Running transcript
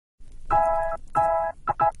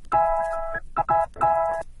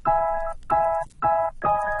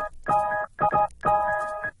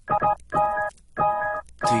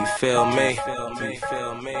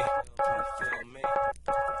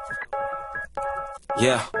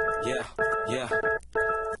Yeah, yeah, yeah.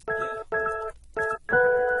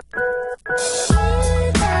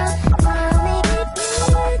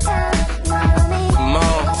 Come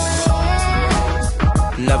on.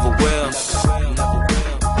 Never will.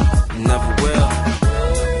 Never will.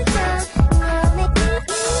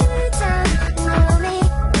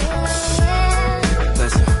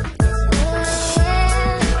 Listen.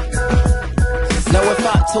 Now if I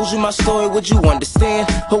told you my story, would you understand?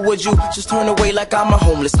 Or would you just turn away like I'm a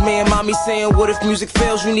homeless man? Mommy saying, what if music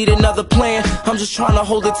fails, you need another plan? I'm just trying to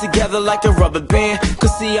hold it together like a rubber band.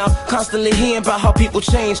 Cause see, I'm constantly hearing about how people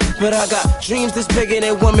change, but I got dreams that's bigger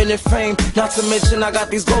than women and fame. Not to mention I got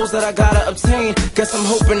these goals that I gotta obtain. Guess I'm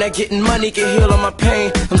hoping that getting money can heal all my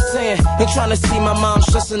pain. I'm saying, ain't trying to see my mom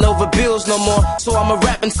stressing over bills no more. So I'ma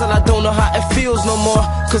rap until I don't know how it feels no more.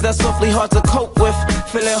 Cause that's awfully hard to cope with.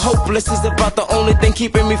 Feeling hopeless is about the only thing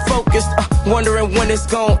keeping me focused. Wondering when it's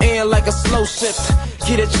gon' end like a slow shift.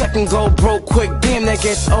 Get a check and go broke quick. Damn, that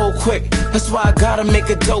gets old quick. That's why I gotta make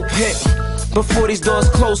a dope hit before these doors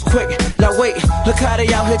close quick. Now wait, look how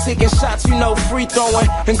they out here taking shots, you know, free throwing.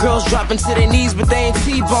 And girls dropping to their knees, but they ain't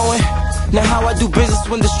T-bowing. Now how I do business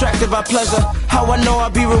when distracted by pleasure. How I know I'll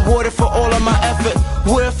be rewarded for all of my effort.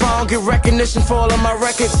 What if I don't get recognition for all of my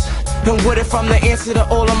records? And what if I'm the answer to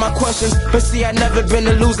all of my questions? But see, I never been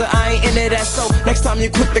a loser, I ain't into that. So next time you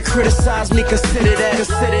quick to criticize me, consider that.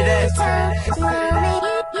 Consider that.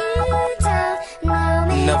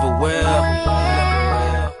 Never will.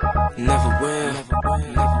 Never will.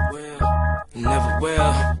 Never will. Never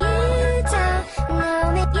will.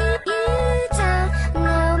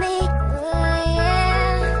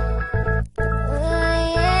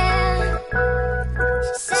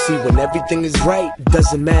 See, when everything is right, it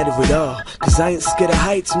doesn't matter at all. Cause I ain't scared of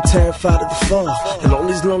heights, I'm terrified of the fall. And all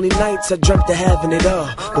these lonely nights, I dreamt of having it all.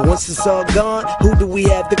 But once it's all gone, who do we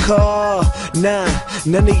have to call? Nah,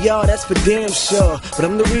 none of y'all, that's for damn sure. But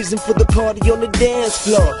I'm the reason for the party on the dance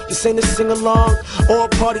floor. This ain't a sing-along or a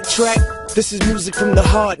party track. This is music from the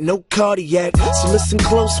heart, no cardiac. So listen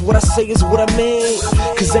close, what I say is what I mean.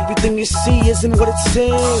 Cause everything you see isn't what it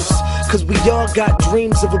seems. Cause we all got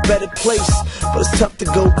dreams of a better place, but it's tough to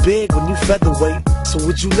go big when you featherweight. So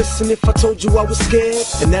would you listen if I told you I was scared?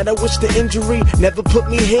 And that I wish the injury never put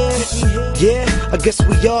me here? Yeah, I guess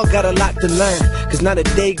we all got a lot to learn. Cause not a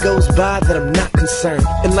day goes by that I'm not concerned.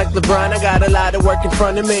 And like LeBron, I got a lot of work in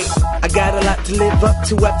front of me. I got a lot to live up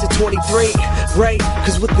to after 23. Right,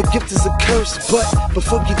 cause with the gift is a curse. But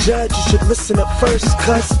before you judge, you should listen up first.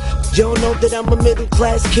 Cause you don't know that I'm a middle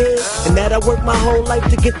class kid, and that I worked my whole life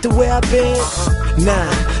to get to where I've been. Nah,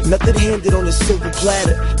 nothing handed on a silver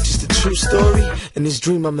platter. Just a true story and this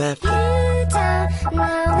dream I'm after.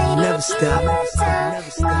 Never stop. Never stop. Never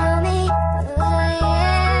stop.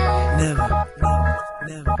 Never.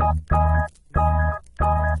 Never.